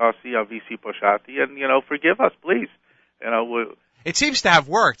chatasi avisi poshati, and forgive us, please. It seems to have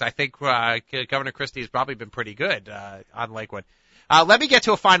worked. I think Governor Christie has probably been pretty good on Lakewood. Let me get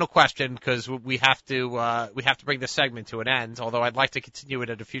to a final question because we have to bring this segment to an end. Although I'd like to continue it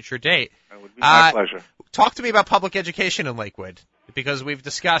at a future date. That would be my pleasure. Talk to me about public education in Lakewood, because we've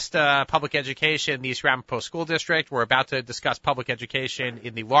discussed public education in the East Ramapo School District. We're about to discuss public education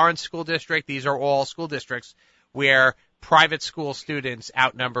in the Lawrence School District. These are all school districts where private school students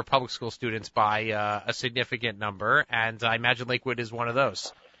outnumber public school students by a significant number, and I imagine Lakewood is one of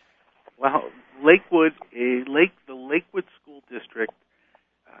those. Well, the Lakewood School District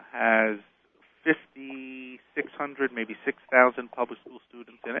has 5,600, maybe 6,000 public school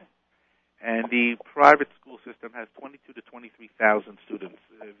students in it, and the private school system has 22 to 23,000 students.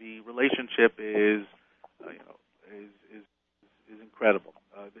 The relationship is incredible.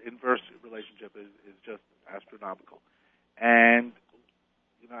 The inverse relationship is just astronomical, and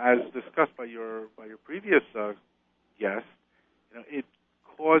as discussed by your previous guest, it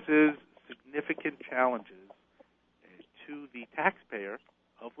causes significant challenges to the taxpayer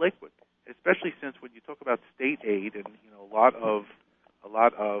of Lakewood, especially since when you talk about state aid, and a lot of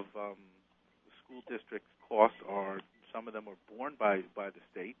the school district's costs some of them are borne by the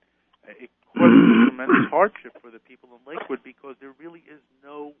state. It causes tremendous hardship for the people in Lakewood because there really is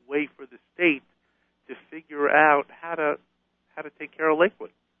no way for the state to figure out how to take care of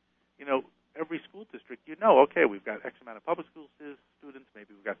Lakewood. Every school district, okay, we've got X amount of public school students,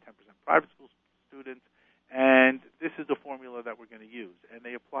 maybe we've got 10% private school students, and this is the formula that we're going to use, and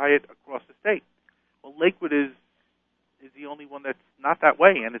they apply it across the state. Well, Lakewood is the only one that's not that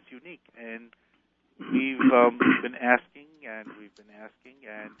way, and it's unique. And we've been asking, and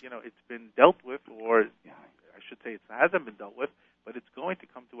it's been dealt with, or I should say it hasn't been dealt with, but it's going to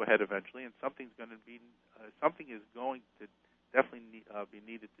come to a head eventually, and something is going to definitely be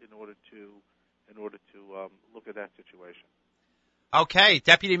needed in order to look at that situation. Okay,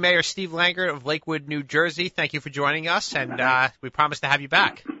 Deputy Mayor Steve Langert of Lakewood, New Jersey, thank you for joining us, and we promise to have you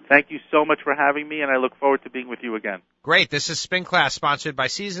back. Thank you so much for having me, and I look forward to being with you again. Great. This is Spin Class, sponsored by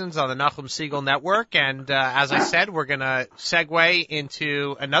Seasons on the Nachum Siegel Network. And as I said, we're going to segue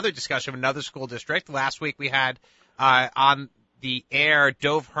into another discussion of another school district. Last week we had on the air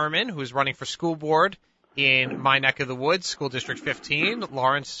Dov Herman, who's running for school board in my neck of the woods, School District 15,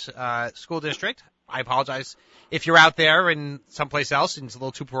 Lawrence School District. I apologize if you're out there in someplace else and it's a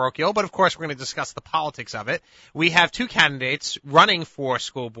little too parochial, but of course we're going to discuss the politics of it. We have two candidates running for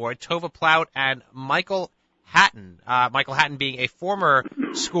school board, Tova Plaut and Michael Hatten. Michael Hatten being a former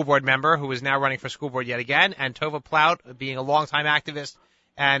school board member who is now running for school board yet again, and Tova Plaut being a longtime activist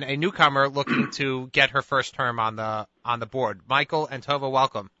and a newcomer looking to get her first term on the board. Michael and Tova,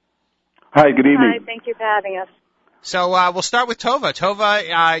 welcome. Hi, good evening. Hi, thank you for having us. So we'll start with Tova.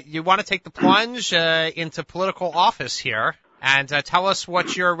 Tova, you want to take the plunge into political office here, and tell us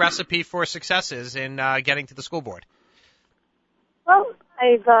what your recipe for success is in getting to the school board. Well,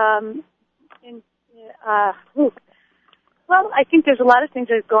 I think there's a lot of things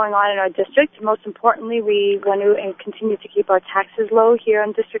that are going on in our district. Most importantly, we want to continue to keep our taxes low here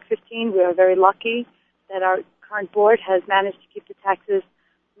in District 15. We are very lucky that our current board has managed to keep the taxes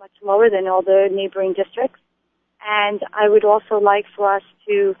much lower than all the neighboring districts. And I would also like for us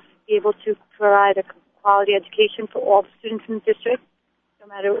to be able to provide a quality education for all the students in the district, no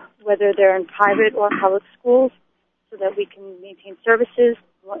matter whether they're in private or public schools, so that we can maintain services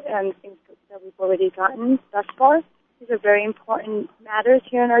and things that we've already gotten thus far. These are very important matters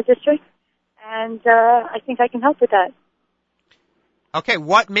here in our district, and I think I can help with that. Okay,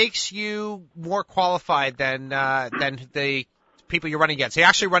 what makes you more qualified than the people you're running against? You're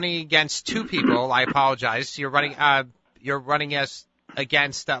actually running against two people. I apologize. You're running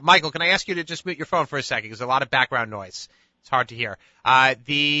against Michael. Can I ask you to just mute your phone for a second? Because there's a lot of background noise. It's hard to hear.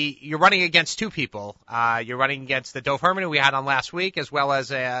 You're running against two people. You're running against the Dov Herman who we had on last week, as well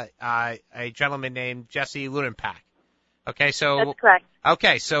as a gentleman named Jesse Lunenpack. Okay, so that's correct.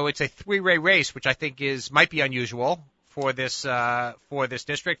 Okay, so it's a three-way race, which I think might be unusual for this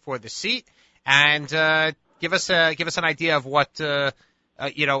district, for this seat, and give us an idea of what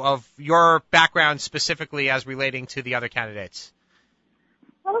of your background specifically as relating to the other candidates.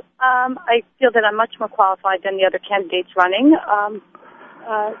 Well, I feel that I'm much more qualified than the other candidates running.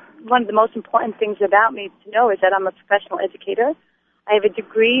 One of the most important things about me to know is that I'm a professional educator. I have a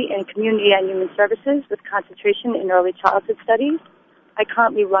degree in community and human services with concentration in early childhood studies. I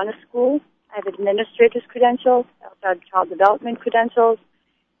currently run a school. I have administrator's credentials. I also have child development credentials.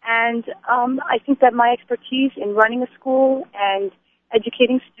 And I think that my expertise in running a school and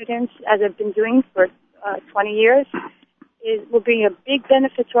educating students, as I've been doing for 20 years, will bring a big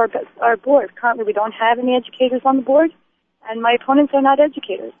benefit to our board. Currently, we don't have any educators on the board, and my opponents are not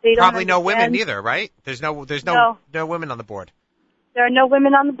educators. They don't Probably no women either, right? There's no women on the board. There are no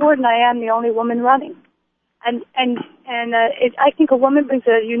women on the board, and I am the only woman running. And I think a woman brings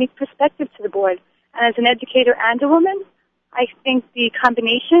a unique perspective to the board. And as an educator and a woman, I think the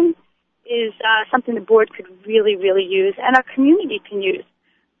combination is something the board could really, really use, and our community can use.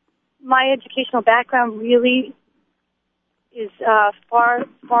 My educational background really is far,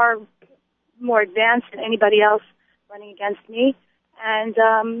 far more advanced than anybody else running against me, and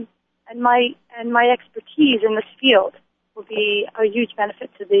my expertise in this field will be a huge benefit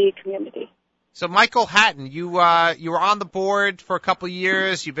to the community. So, Michael Hatten, you were on the board for a couple of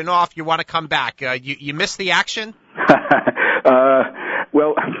years. You've been off. You want to come back. You missed the action?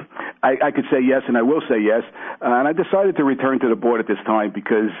 Well, I could say yes, and I will say yes. And I decided to return to the board at this time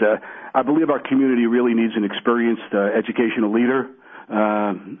because I believe our community really needs an experienced educational leader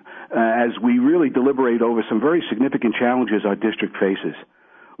as we really deliberate over some very significant challenges our district faces.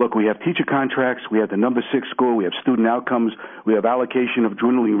 Look, we have teacher contracts, we have the number 6 school, we have student outcomes, we have allocation of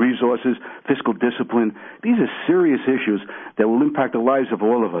dwindling resources, fiscal discipline. These are serious issues that will impact the lives of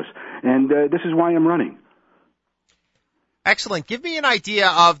all of us. And this is why I'm running. Excellent. Give me an idea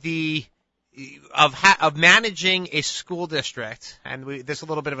of of managing a school district, and there's a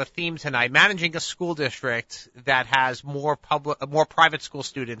little bit of a theme tonight. Managing a school district that has more private school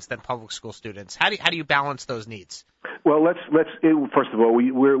students than public school students. How do you balance those needs? Well, let's first of all,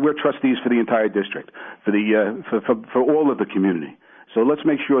 we're trustees for the entire district, for all of the community. So let's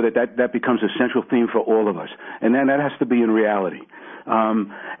make sure that becomes a central theme for all of us, and then that has to be in reality.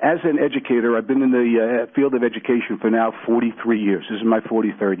 As an educator, I've been in the field of education for now 43 years. This is my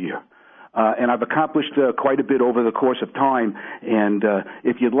 43rd year. And I've accomplished quite a bit over the course of time. And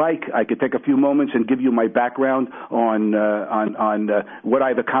if you'd like, I could take a few moments and give you my background on what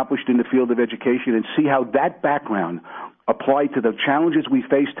I've accomplished in the field of education and see how that background applied to the challenges we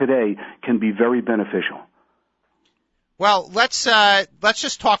face today can be very beneficial. Well, let's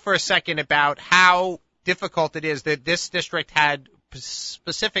just talk for a second about how difficult it is that this district had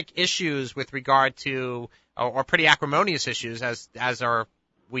specific issues with regard to, or pretty acrimonious issues, as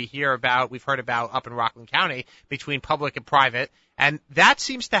we've heard about up in Rockland County between public and private, and that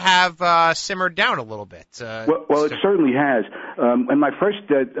seems to have simmered down a little bit. Well, it certainly has. And my first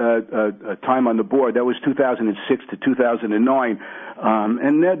time on the board, that was 2006 to 2009,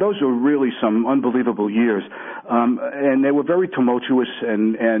 and those were really some unbelievable years, and they were very tumultuous,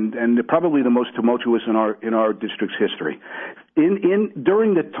 and probably the most tumultuous in our district's history.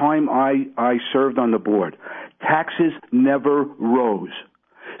 During the time I served on the board, taxes never rose.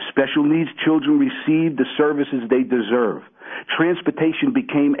 Special needs children received the services they deserve. Transportation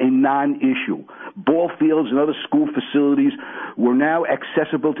became a non-issue. Ball fields and other school facilities were now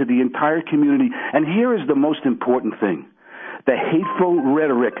accessible to the entire community. And here is the most important thing. The hateful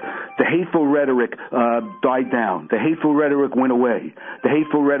rhetoric died down. The hateful rhetoric went away. The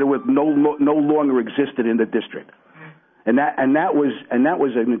hateful rhetoric no longer existed in the district. And that was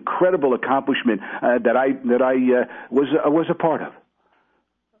an incredible accomplishment that I was a part of.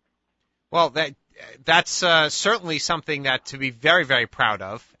 Well, that's certainly something that to be very, very proud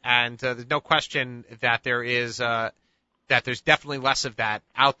of, and there's no question that there's definitely less of that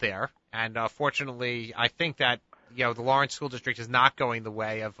out there. And fortunately, I think that the Lawrence School District is not going the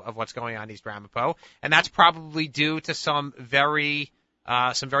way of what's going on in East Ramapo, and that's probably due to some very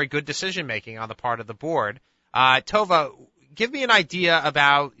good decision making on the part of the board. Tova, give me an idea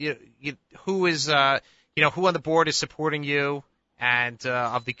about who is who on the board is supporting you, and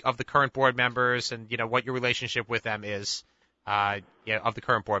of the current board members, and what your relationship with them is, of the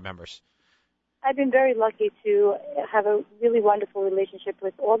current board members. I've been very lucky to have a really wonderful relationship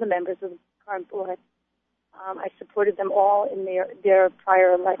with all the members of the current board. I supported them all in their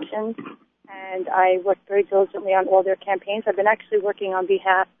prior elections, and I worked very diligently on all their campaigns. I've been actually working on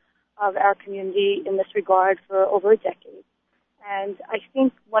behalf of our community in this regard for over a decade. And I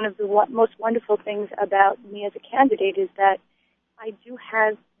think one of the most wonderful things about me as a candidate is that I do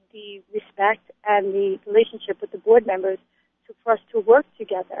have the respect and the relationship with the board members for us to work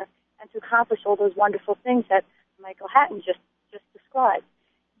together and to accomplish all those wonderful things that Michael Hatten just described.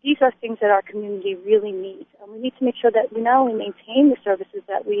 These are things that our community really needs, and we need to make sure that we not only maintain the services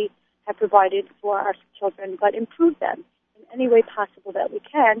that we have provided for our children, but improve them in any way possible that we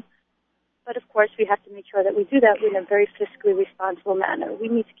can. But of course, we have to make sure that we do that in a very fiscally responsible manner. We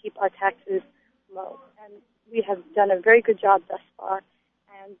need to keep our taxes low, and we have done a very good job thus far.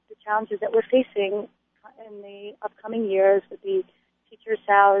 And the challenges that we're facing in the upcoming years with the teacher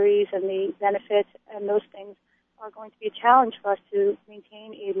salaries and the benefits and those things are going to be a challenge for us to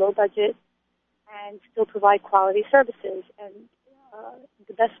maintain a low budget and still provide quality services. And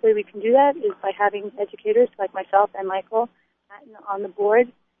the best way we can do that is by having educators like myself and Michael Hatten on the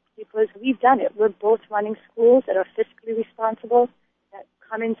board, because we've done it. We're both running schools that are fiscally responsible, that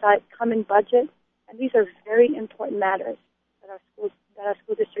come in budget, and these are very important matters that our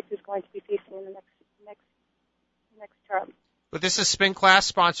school district is going to be facing in the next term. But this is Spin Class,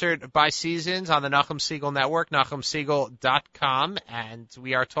 sponsored by Seasons on the Nachum Segal Network, NachumSegal.com, and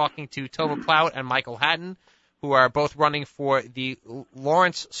we are talking to Tova Plaut and Michael Hatten, who are both running for the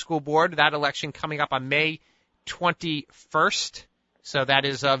Lawrence School Board. That election coming up on May 21st, so that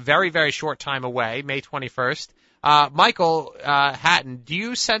is a very, very short time away, May 21st. Michael Hatten, do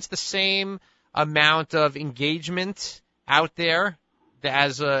you sense the same amount of engagement out there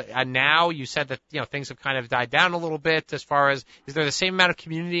as now? You said that things have kind of died down a little bit. As far as, is there the same amount of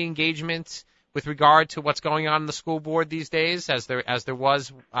community engagement with regard to what's going on in the school board these days as there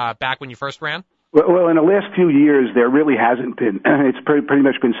was back when you first ran? Well, in the last few years, there really hasn't been. It's pretty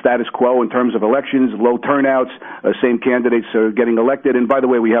much been status quo in terms of elections, low turnouts, same candidates are getting elected. And by the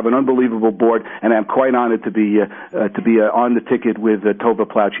way, we have an unbelievable board, and I'm quite honored to be on the ticket with Tova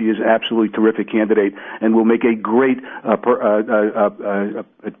Plaut. She is an absolutely terrific candidate, and will make a great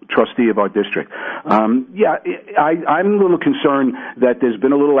trustee of our district. I'm a little concerned that there's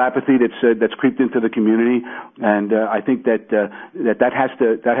been a little apathy that's creeped into the community, and I think that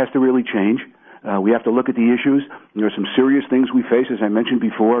has to really change. We have to look at the issues. There are some serious things we face, as I mentioned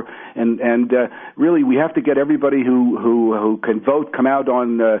before, and really we have to get everybody who can vote come out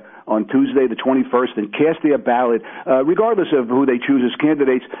on Tuesday the 21st and cast their ballot, regardless of who they choose as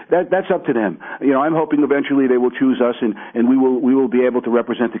candidates. That's up to them. I'm hoping eventually they will choose us, and we will be able to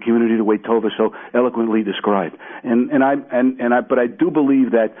represent the community the way Tova so eloquently described. But I do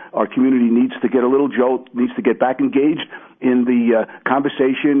believe that our community needs to get a little jolt, needs to get back engaged in the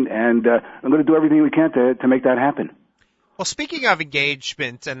conversation, and I'm going to do everything we can to make that happen. Well, speaking of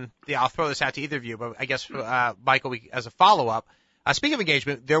engagement, and I'll throw this out to either of you, but I guess, Michael, as a follow-up, speaking of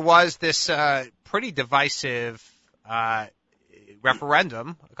engagement, there was this pretty divisive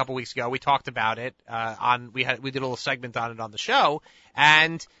referendum a couple weeks ago. We talked about it we did a little segment on it on the show,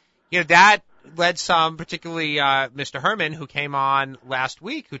 and that led some, particularly Mr. Herman, who came on last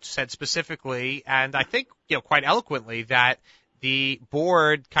week, who said specifically, and I think quite eloquently, that the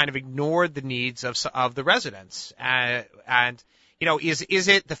board kind of ignored the needs of the residents. And is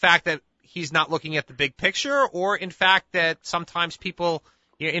it the fact that he's not looking at the big picture, or in fact that sometimes people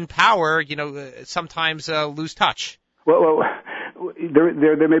in power, sometimes lose touch? Well,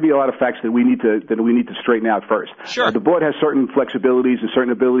 there may be a lot of facts that we need to straighten out first. Sure. The board has certain flexibilities and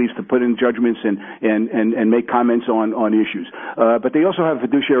certain abilities to put in judgments and make comments on issues. But they also have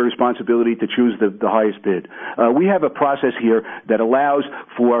fiduciary responsibility to choose the highest bid. We have a process here that allows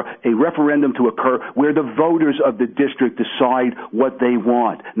for a referendum to occur where the voters of the district decide what they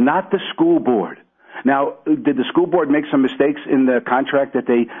want, not the school board. Now, did the school board make some mistakes in the contract that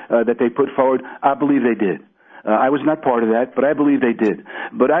they put forward? I believe they did. I was not part of that, but I believe they did.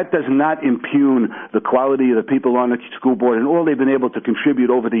 But that does not impugn the quality of the people on the school board and all they've been able to contribute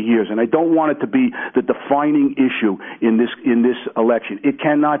over the years. And I don't want it to be the defining issue in this election. It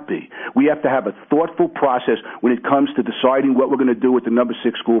cannot be. We have to have a thoughtful process when it comes to deciding what we're going to do with the number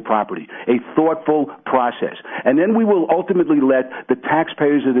 6 school property. A thoughtful process. And then we will ultimately let the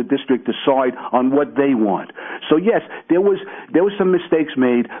taxpayers of the district decide on what they want. So yes, there was some mistakes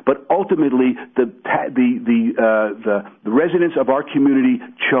made, but ultimately the residents of our community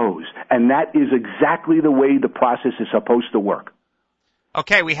chose, and that is exactly the way the process is supposed to work.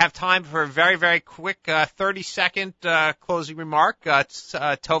 Okay, we have time for a very, very quick 30-second closing remark.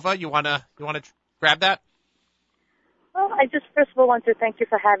 Tova, you want to grab that? Well, I just first of all want to thank you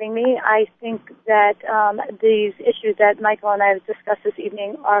for having me. I think that these issues that Michael and I have discussed this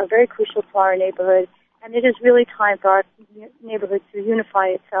evening are very crucial for our neighborhood, and it is really time for our neighborhood to unify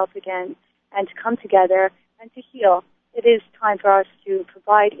itself again and to come together and to heal. It is time for us to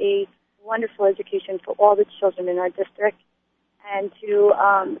provide a wonderful education for all the children in our district and to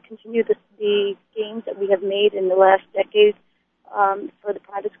continue the gains that we have made in the last decade for the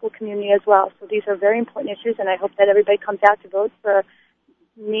private school community as well. So these are very important issues, and I hope that everybody comes out to vote for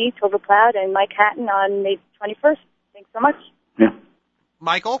me, Tova Plaut, and Mike Hatten on May 21st. Thanks so much. Yeah.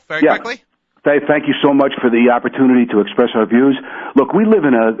 Michael, very quickly. Thank you so much for the opportunity to express our views. Look, we live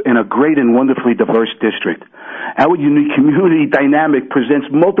in a great and wonderfully diverse district. Our unique community dynamic presents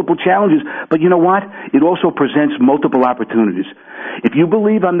multiple challenges, but you know what? It also presents multiple opportunities. If you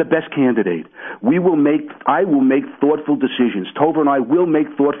believe I'm the best candidate, I will make thoughtful decisions. Tova and I will make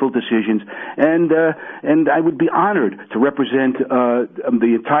thoughtful decisions, and I would be honored to represent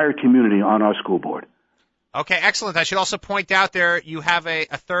the entire community on our school board. Okay, excellent. I should also point out there you have a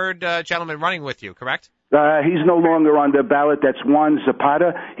third gentleman running with you, correct? He's no longer on the ballot. That's Juan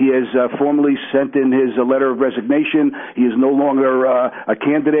Zapata. He has formally sent in his letter of resignation. He is no longer a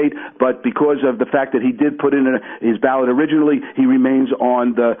candidate, but because of the fact that he did put in his ballot originally, he remains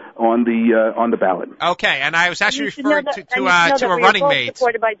on the ballot. Okay, and I was actually referring to a running mate.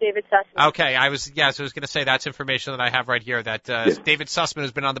 Supported by David Sussman. Okay, I was going to say that's information that I have right here that David Sussman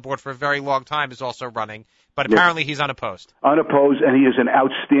has been on the board for a very long time, is also running. But apparently he's unopposed. Unopposed, and he is an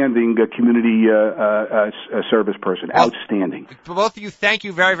outstanding community service person. Well, outstanding. Both of you, thank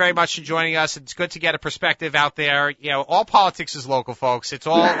you very, very much for joining us. It's good to get a perspective out there. All politics is local, folks. It's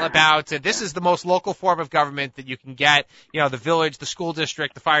all about, this is the most local form of government that you can get, the village, the school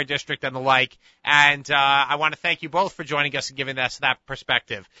district, the fire district, and the like. And I want to thank you both for joining us and giving us that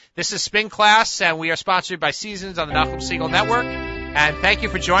perspective. This is Spin Class, and we are sponsored by Seasons on the Nachum Siegel Network. And thank you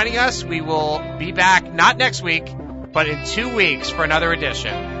for joining us. We will be back, not next week, but in 2 weeks for another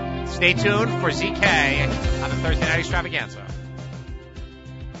edition. Stay tuned for ZK on the Thursday Night Extravaganza.